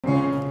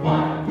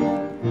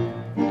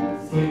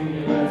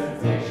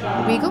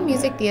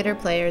Music Theater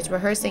players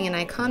rehearsing an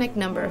iconic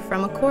number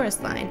from a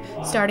chorus line,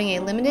 starting a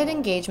limited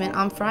engagement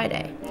on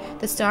Friday.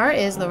 The star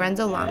is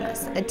Lorenzo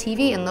Lamas, a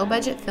TV and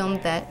low-budget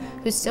film vet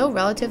who's still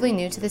relatively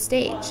new to the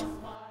stage.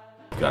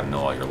 You've got to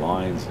know all your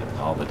lines and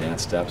all the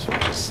dance steps,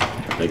 which is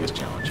the biggest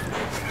challenge for me.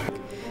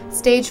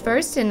 Staged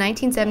first in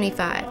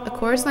 1975, A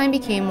Chorus Line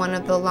became one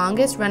of the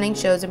longest-running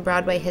shows in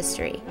Broadway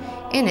history.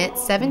 In it,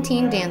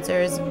 17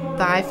 dancers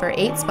vie for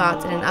 8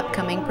 spots in an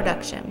upcoming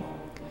production.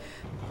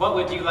 What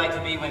would you like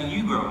to be when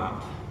you grow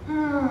up?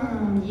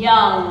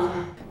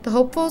 Young. The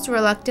hopefuls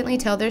reluctantly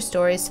tell their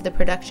stories to the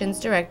production's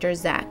director,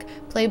 Zach,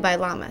 played by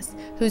Lamas,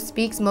 who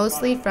speaks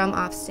mostly from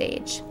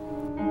offstage.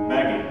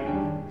 Maggie,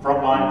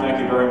 frontline,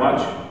 thank you very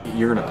much.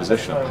 You're in a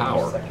position of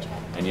power,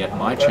 and yet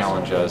my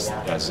challenge as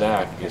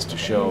Zach is to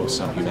show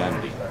some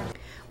humanity.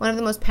 One of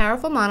the most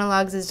powerful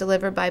monologues is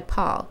delivered by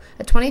Paul,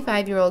 a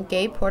 25-year-old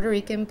gay Puerto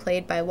Rican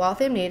played by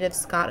Waltham native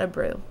Scott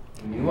Abreu.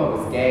 I knew I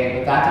was gay,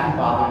 but that didn't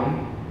bother me.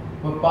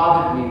 What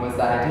bothered me was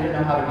that I didn't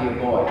know how to be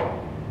a boy.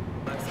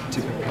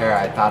 To prepare,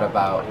 I thought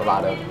about a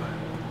lot of,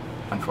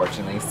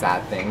 unfortunately,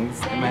 sad things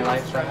in my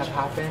life that have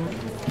happened.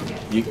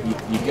 You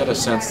get a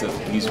sense that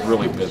he's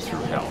really been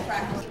through hell.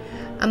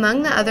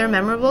 Among the other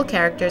memorable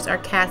characters are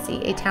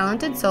Cassie, a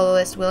talented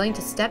soloist willing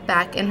to step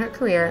back in her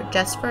career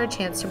just for a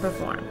chance to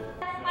perform.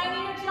 I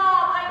need a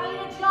job, I need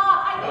a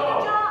job, I need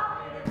a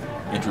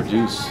job.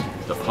 Introduce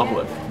the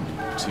public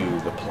to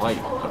the plight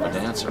of a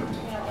dancer.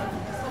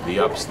 The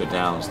ups, the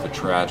downs, the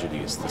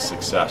tragedies, the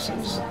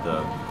successes,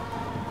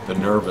 the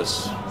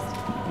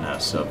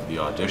nervousness of the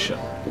audition.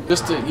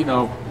 Just to,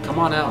 come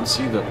on out and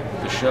see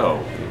the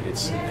show.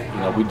 It's,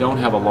 we don't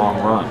have a long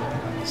run.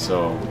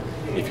 So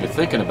if you're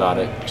thinking about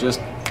it, just,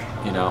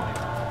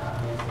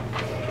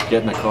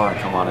 get in the car and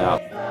come on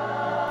out.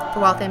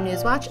 For Waltham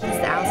Newswatch, this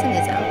is Allison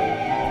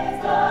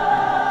Izzo.